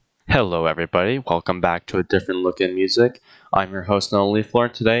Hello, everybody. Welcome back to a different look in music. I'm your host, Noah Leaflore,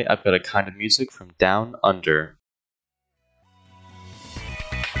 and today I've got a kind of music from Down Under.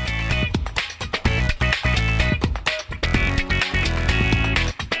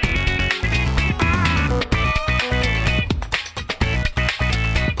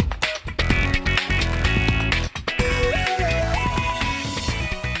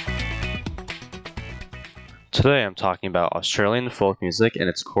 Today I'm talking about Australian folk music and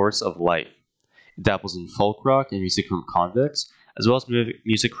its course of life. It dabbles in folk rock and music from convicts, as well as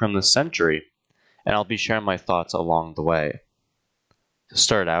music from the century, and I'll be sharing my thoughts along the way. To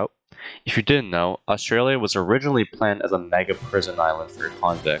start out, if you didn't know, Australia was originally planned as a mega prison island for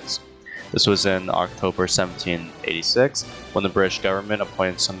convicts. This was in October 1786 when the British government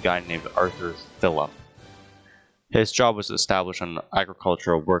appointed some guy named Arthur Phillip. His job was to establish an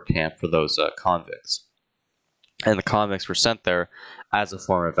agricultural work camp for those convicts. And the convicts were sent there as a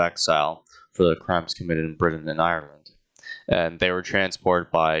form of exile for the crimes committed in Britain and Ireland. And they were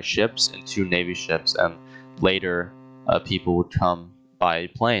transported by ships and two Navy ships, and later people would come by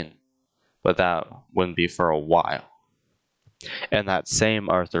plane. But that wouldn't be for a while. And that same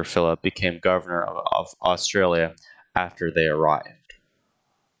Arthur Phillip became governor of Australia after they arrived.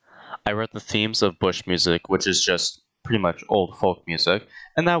 I read the themes of bush music, which is just pretty much old folk music,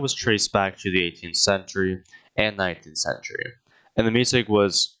 and that was traced back to the 18th century and 19th century. And the music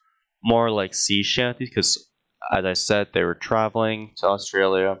was more like sea shanties because, as I said, they were traveling to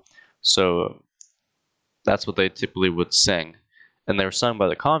Australia, so that's what they typically would sing. And they were sung by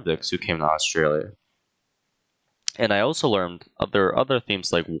the convicts who came to Australia. And I also learned there are other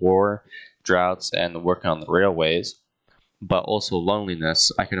themes like war, droughts, and working on the railways, but also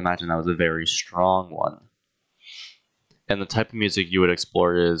loneliness. I can imagine that was a very strong one. And the type of music you would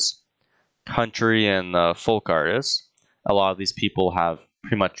explore is country and folk artists. A lot of these people have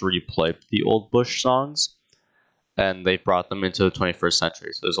pretty much replayed the old bush songs, and they've brought them into the 21st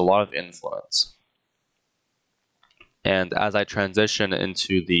century. So there's a lot of influence. And as I transition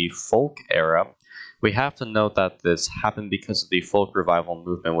into the folk era, we have to note that this happened because of the folk revival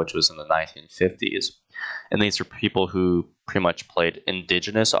movement, which was in the 1950s. And these are people who pretty much played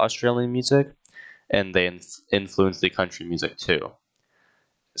indigenous Australian music, and they influenced the country music too.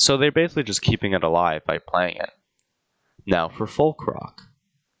 So they're basically just keeping it alive by playing it. Now for folk rock.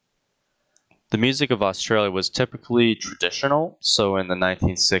 The music of Australia was typically traditional, so in the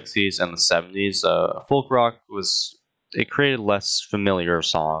 1960s and the 70s, folk rock it created less familiar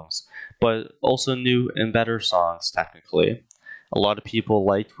songs, but also new and better songs technically. A lot of people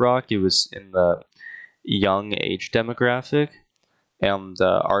liked rock. It was in the young age demographic, and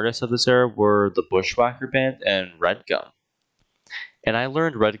artists of this era were the Bushwhacker Band and Red Gum. And I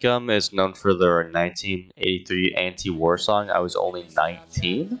learned Red Gum is known for their 1983 anti-war song, I Was Only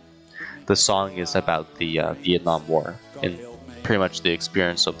 19. The song is about the Vietnam War and pretty much the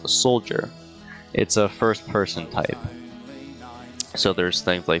experience of the soldier. It's a first-person type. So there's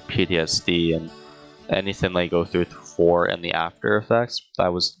things like PTSD and anything they go through before and the after effects.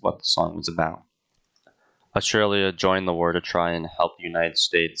 That was what the song was about. Australia joined the war to try and help the United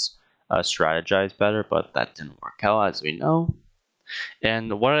States strategize better, but that didn't work out, as we know.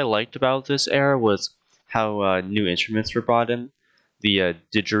 And what I liked about this era was how new instruments were brought in. The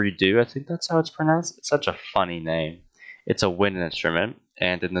didgeridoo, I think that's how it's pronounced. It's such a funny name. It's a wind instrument,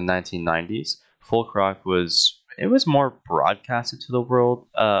 and in the 1990s, folk rock was more broadcasted to the world.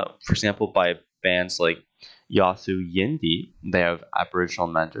 For example, by bands like Yothu Yindi. They have Aboriginal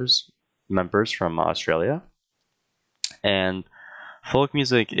members from Australia, and folk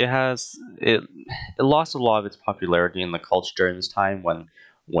music it lost a lot of its popularity in the culture during this time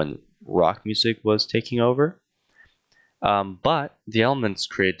when rock music was taking over. But the elements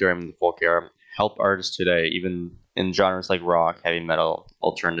created during the folk era help artists today, even in genres like rock, heavy metal,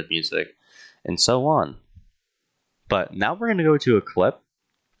 alternative music, and so on. But now we're going to go to a clip.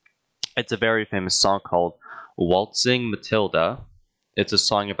 It's a very famous song called Waltzing Matilda. It's a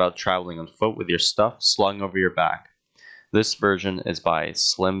song about traveling on foot with your stuff slung over your back. This version is by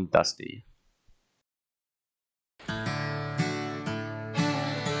Slim Dusty.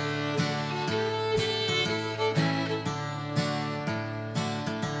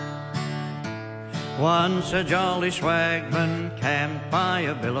 Once a jolly swagman camped by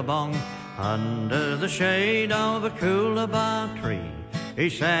a billabong under the shade of a coolabah tree. He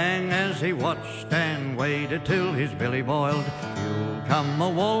sang as he watched and waited till his billy boiled. You'll come a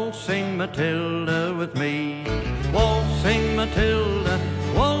waltzing Matilda with me. Waltzing Matilda,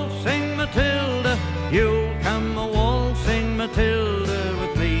 you'll come a waltzing Matilda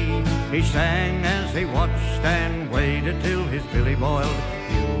with me. He sang as he watched and waited till his billy boiled.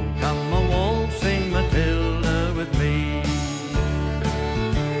 You'll come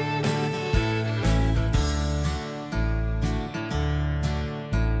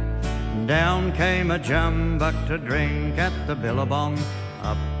down came a jumbuck to drink at the billabong.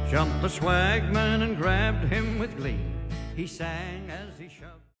 Up jumped the swagman and grabbed him with glee. He sang as he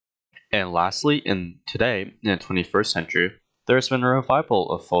shoved. And lastly, in the 21st century, there's been a revival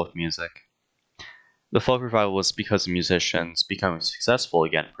of folk music. The folk revival was because of musicians becoming successful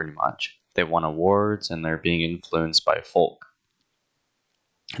again, pretty much. They won awards and they're being influenced by folk.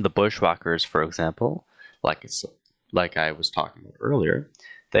 The Bushwhackers, for example, like I was talking about earlier,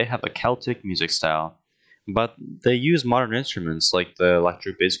 they have a Celtic music style, but they use modern instruments like the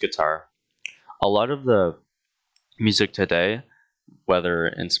electric bass guitar. A lot of the music today, whether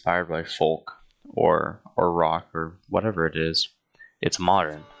inspired by folk or rock or whatever it is, it's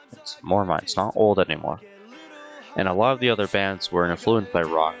modern. It's more modern. It's not old anymore. And a lot of the other bands were influenced by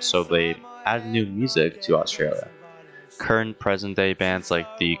rock, so they added new music to Australia. Current present-day bands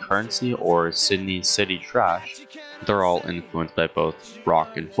like The Currency or Sydney City Trash, they're all influenced by both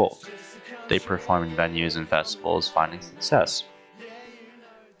rock and folk. They perform in venues and festivals, finding success.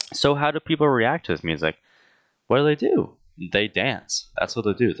 So how do people react to this music? What do? They dance. That's what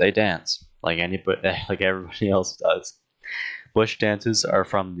they do. They dance like everybody else does. Bush dances are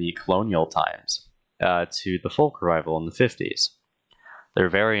from the colonial times to the folk revival in the 50s. They're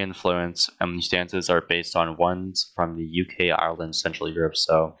very influenced, and these dances are based on ones from the UK, Ireland, Central Europe,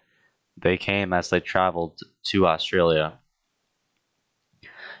 so they came as they traveled to Australia.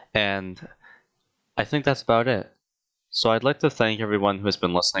 And I think that's about it. So I'd like to thank everyone who has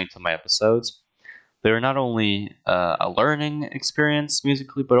been listening to my episodes. They're not only a learning experience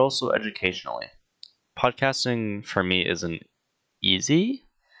musically, but also educationally. Podcasting for me isn't easy.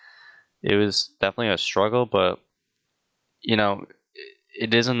 It was definitely a struggle, but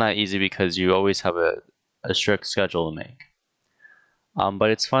it isn't that easy because you always have a strict schedule to make.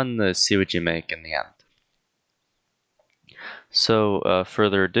 But it's fun to see what you make in the end. So,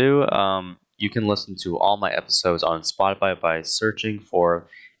 further ado, you can listen to all my episodes on Spotify by searching for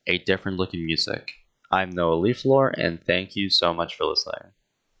A Different Looking Music. I'm Noah Leaflore, and thank you so much for listening.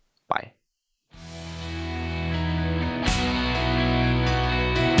 Bye.